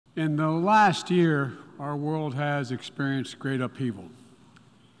In the last year, our world has experienced great upheaval.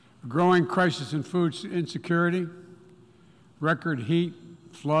 A growing crisis in food insecurity, record heat,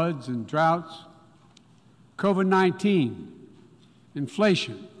 floods, and droughts, COVID-19,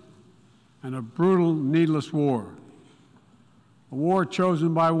 inflation, and a brutal, needless war. A war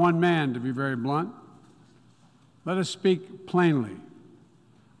chosen by one man, to be very blunt. Let us speak plainly.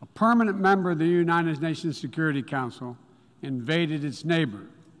 A permanent member of the United Nations Security Council invaded its neighbor,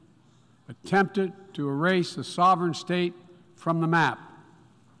 attempted to erase a sovereign state from the map.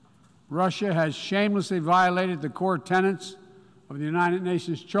 Russia has shamelessly violated the core tenets of the United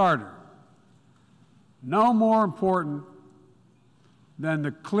Nations Charter. No more important than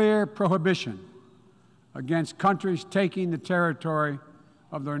the clear prohibition against countries taking the territory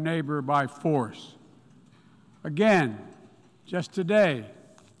of their neighbor by force. Again, just today,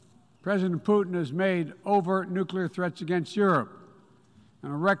 President Putin has made overt nuclear threats against Europe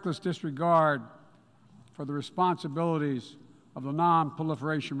and a reckless disregard for the responsibilities of the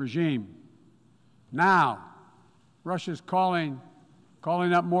non-proliferation regime. Now, Russia's calling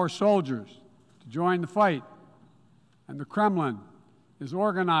up more soldiers to join the fight, and the Kremlin is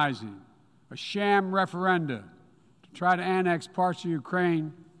organizing a sham referenda to try to annex parts of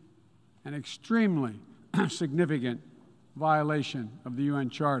Ukraine, an extremely significant violation of the UN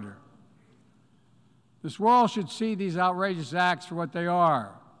Charter. This world should see these outrageous acts for what they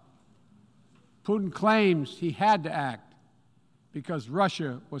are. Putin claims he had to act because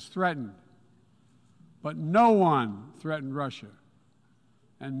Russia was threatened. But no one threatened Russia,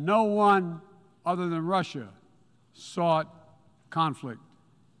 and no one other than Russia sought conflict.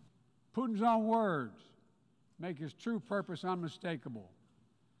 Putin's own words make his true purpose unmistakable.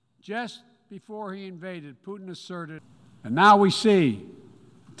 Just before he invaded, Putin asserted, and now we see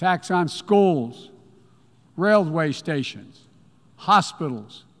attacks on schools, railway stations,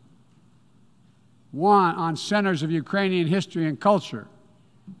 hospitals, on centers of Ukrainian history and culture.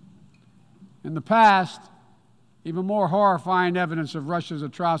 In the past, even more horrifying evidence of Russia's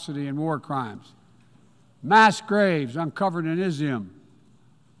atrocity and war crimes. Mass graves uncovered in Izium,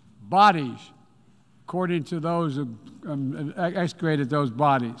 bodies, according to those who excavated those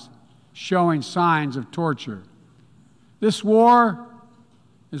bodies, showing signs of torture. This war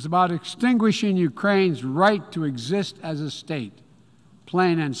is about extinguishing Ukraine's right to exist as a state,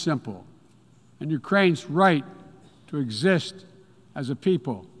 plain and simple, and Ukraine's right to exist as a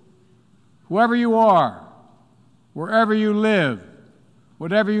people. Whoever you are, wherever you live,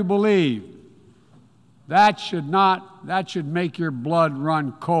 whatever you believe, that should make your blood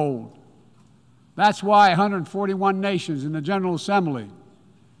run cold. That's why 141 nations in the General Assembly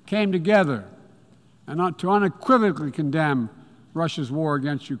came together and to unequivocally condemn Russia's war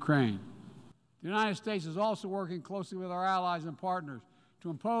against Ukraine. The United States is also working closely with our allies and partners to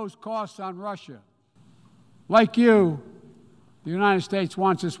impose costs on Russia. Like you, the United States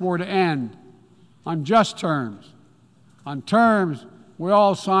wants this war to end on just terms, on terms we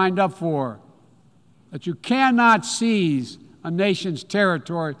all signed up for, that you cannot seize a nation's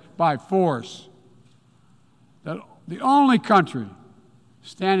territory by force. That the only country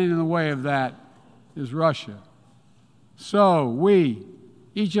standing in the way of that is Russia. So we,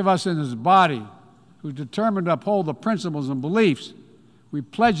 each of us in this body, who's determined to uphold the principles and beliefs we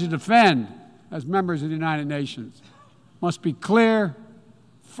pledge to defend as members of the United Nations, must be clear,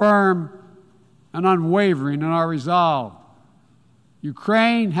 firm, and unwavering in our resolve.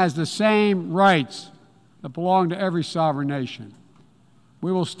 Ukraine has the same rights that belong to every sovereign nation.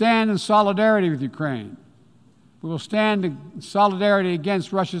 We will stand in solidarity with Ukraine. We will stand in solidarity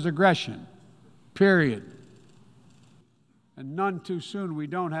against Russia's aggression, period. And none too soon. We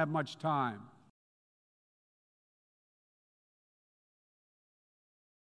don't have much time.